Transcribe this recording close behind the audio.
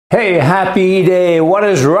Hey, happy day. What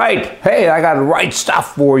is right? Hey, I got right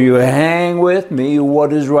stuff for you. Hang with me.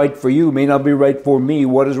 What is right for you may not be right for me.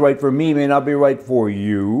 What is right for me may not be right for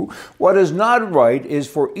you. What is not right is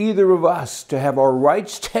for either of us to have our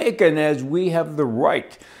rights taken as we have the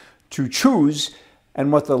right to choose,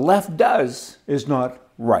 and what the left does is not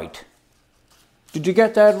right. Did you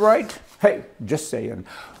get that right? Hey, just saying.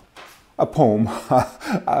 A poem.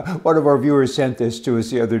 One of our viewers sent this to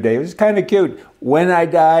us the other day. It was kind of cute. When I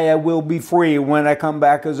die, I will be free. When I come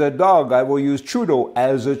back as a dog, I will use Trudeau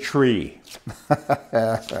as a tree.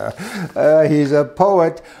 He's a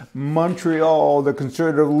poet. Montreal, the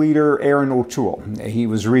Conservative leader, Aaron O'Toole. He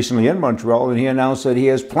was recently in Montreal and he announced that he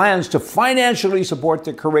has plans to financially support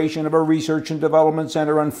the creation of a research and development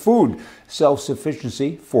center on food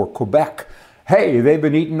self-sufficiency for Quebec. Hey, they've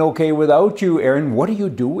been eating okay without you, Aaron. What are you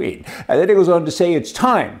doing? And then he goes on to say it's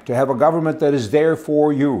time to have a government that is there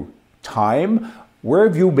for you. Time? Where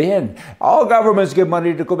have you been? All governments give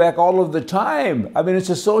money to Quebec all of the time. I mean,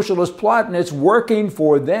 it's a socialist plot and it's working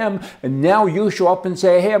for them. And now you show up and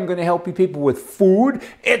say, hey, I'm going to help you people with food.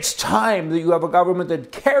 It's time that you have a government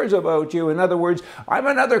that cares about you. In other words, I'm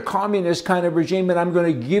another communist kind of regime and I'm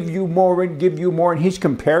going to give you more and give you more. And he's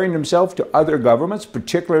comparing himself to other governments,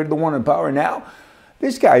 particularly the one in power now.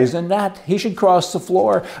 This guy is a nut. He should cross the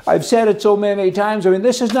floor. I've said it so many times. I mean,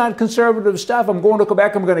 this is not conservative stuff. I'm going to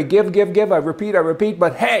Quebec. I'm going to give. I repeat.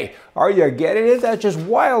 But hey, are you getting it? That's just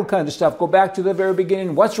wild kind of stuff. Go back to the very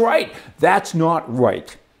beginning. What's right? That's not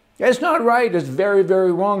right. It's not right. It's very,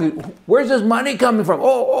 very wrong. Where's this money coming from?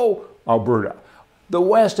 Oh, Alberta. The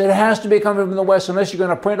West. It has to be coming from the West unless you're going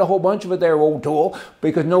to print a whole bunch of it there, O'Toole,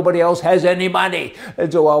 because nobody else has any money.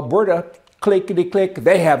 And so Alberta, clickety-click,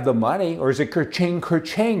 they have the money, or is it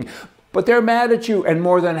kerching? But they're mad at you, and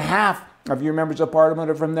more than half of your members of parliament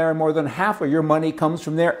are from there, and more than half of your money comes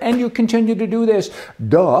from there, and you continue to do this.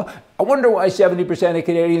 Duh. I wonder why 70% of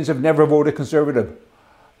Canadians have never voted Conservative.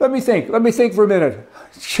 Let me think for a minute.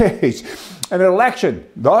 Jeez. The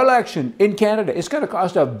election in Canada, it's going to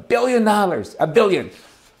cost $1 billion. $1 billion.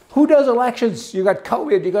 Who does elections? You got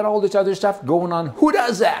COVID, you got all this other stuff going on. Who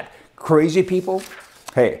does that? Crazy people?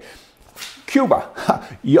 Hey, Cuba.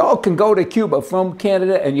 Y'all can go to Cuba from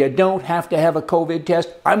Canada and you don't have to have a COVID test.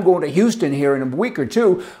 I'm going to Houston here in a week or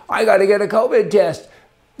two. I got to get a COVID test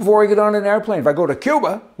before I get on an airplane. If I go to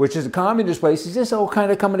Cuba, which is a communist place, is this all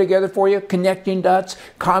kind of coming together for you? Connecting dots,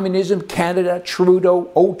 communism, Canada,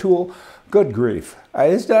 Trudeau, O'Toole. Good grief.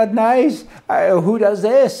 It's not nice. Who does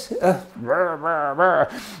this?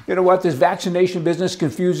 You know what? This vaccination business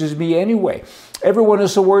confuses me anyway. Everyone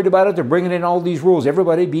is so worried about it. They're bringing in all these rules.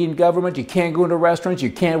 Everybody be in government. You can't go into restaurants. You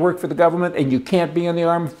can't work for the government. And you can't be in the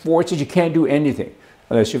armed forces. You can't do anything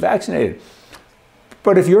unless you're vaccinated.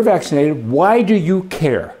 But if you're vaccinated, why do you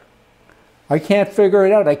care? I can't figure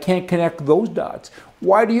it out. I can't connect those dots.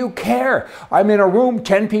 Why do you care? I'm in a room,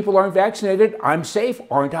 10 people aren't vaccinated. I'm safe,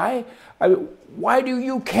 aren't I? Why do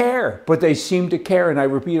you care? But they seem to care, and I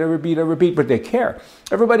repeat, but they care.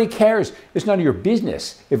 Everybody cares. It's none of your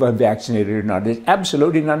business if I'm vaccinated or not. It's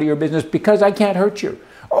absolutely none of your business because I can't hurt you.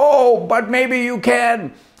 Oh, but maybe you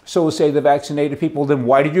can. So say the vaccinated people, then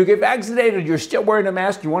why did you get vaccinated? You're still wearing a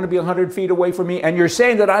mask. You want to be 100 feet away from me, and you're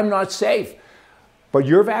saying that I'm not safe. But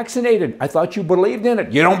you're vaccinated. I thought you believed in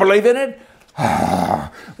it. You don't believe in it? Why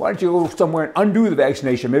don't you go somewhere and undo the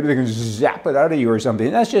vaccination? Maybe they can zap it out of you or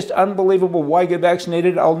something. That's just unbelievable. Why get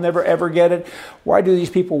vaccinated? I'll never, ever get it. Why do these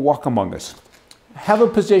people walk among us? Have a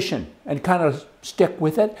position and kind of stick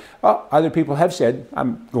with it. Other people have said,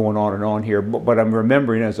 I'm going on and on here, but I'm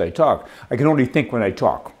remembering as I talk. I can only think when I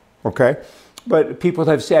talk, okay? But people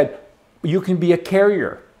have said, you can be a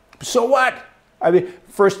carrier. So what? I mean,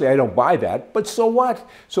 firstly, I don't buy that, but so what?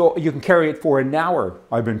 So you can carry it for an hour,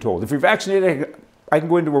 I've been told. If you're vaccinated, I can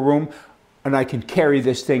go into a room and I can carry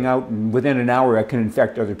this thing out, and within an hour I can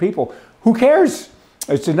infect other people. Who cares?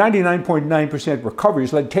 It's a 99.9% recovery.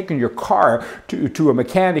 It's like taking your car to a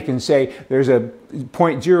mechanic and say there's a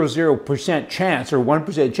 0.00% chance or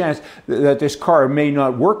 1% chance that this car may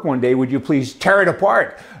not work one day. Would you please tear it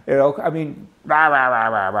apart? You know, I mean, rah, rah, rah,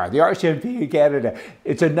 rah, rah. The RCMP in Canada,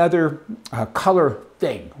 it's another color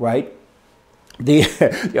thing, right? The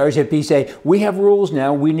RCMP say, we have rules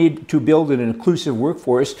now, we need to build an inclusive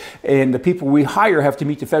workforce, and the people we hire have to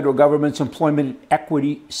meet the federal government's employment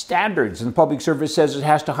equity standards. And the public service says it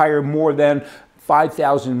has to hire more than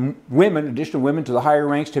 5,000 women, additional women to the higher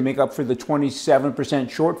ranks to make up for the 27%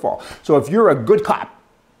 shortfall. So if you're a good cop,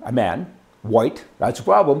 a man, white, that's a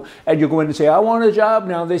problem, and you go in and say, I want a job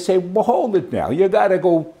now, they say, well, hold it now. You got to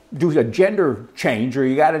go do a gender change, or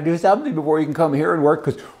you got to do something before you can come here and work,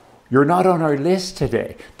 because You're not on our list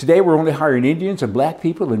today. Today we're only hiring Indians and black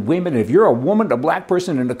people and women. If you're a woman, a black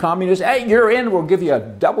person, and a communist, hey, you're in. We'll give you a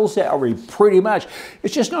double salary, pretty much.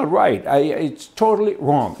 It's just not right. It's totally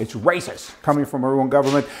wrong. It's racist coming from our own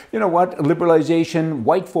government. You know what? Liberalization,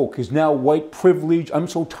 white folk is now white privilege. I'm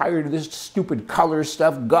so tired of this stupid color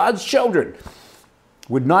stuff. God's children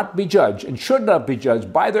would not be judged and should not be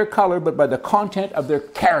judged by their color, but by the content of their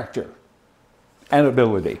character and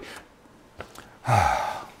ability.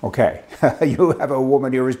 Okay, you have a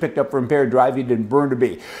woman here who's picked up for impaired driving in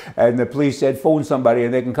Burnaby, and the police said phone somebody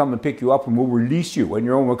and they can come and pick you up and we'll release you on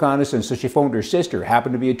your own reconnaissance. So she phoned her sister,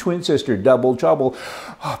 happened to be a twin sister, double trouble.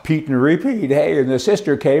 Oh, Pete and repeat, hey, and the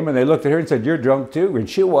sister came and they looked at her and said, you're drunk too, and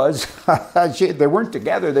she was. They weren't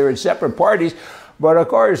together, they were in separate parties. But of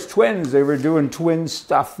course, twins, they were doing twin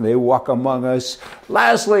stuff. They walk among us.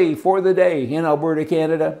 Lastly, for the day in Alberta,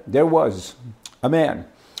 Canada, there was a man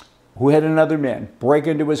who had another man break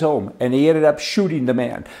into his home, and he ended up shooting the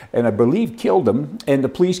man, and I believe killed him, and the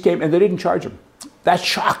police came, and they didn't charge him. That's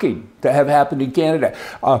shocking to have happened in Canada,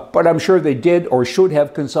 but I'm sure they did or should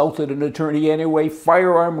have consulted an attorney anyway.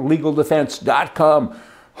 Firearmlegaldefense.com.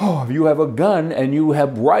 Oh, if you have a gun and you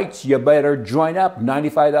have rights, you better join up.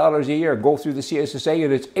 $95 a year. Go through the CSSA,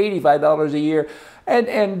 and it's $85 a year,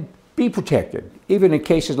 and be protected. Even in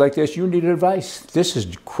cases like this, you need advice. This is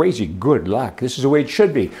crazy good luck. This is the way it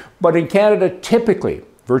should be. But in Canada, typically,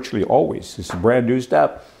 virtually always, this is brand new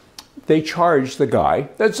stuff, they charge the guy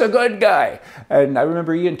that's a good guy. And I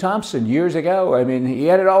remember Ian Thompson years ago. I mean, he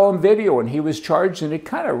had it all on video, and he was charged, and it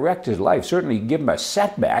kind of wrecked his life. Certainly gave him a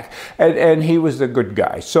setback, and he was the good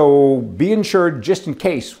guy. So be insured just in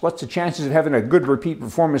case. What's the chances of having a good repeat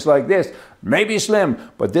performance like this? Maybe slim,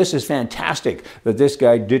 but this is fantastic that this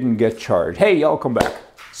guy didn't get charged. Hey, y'all come back.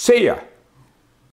 See ya.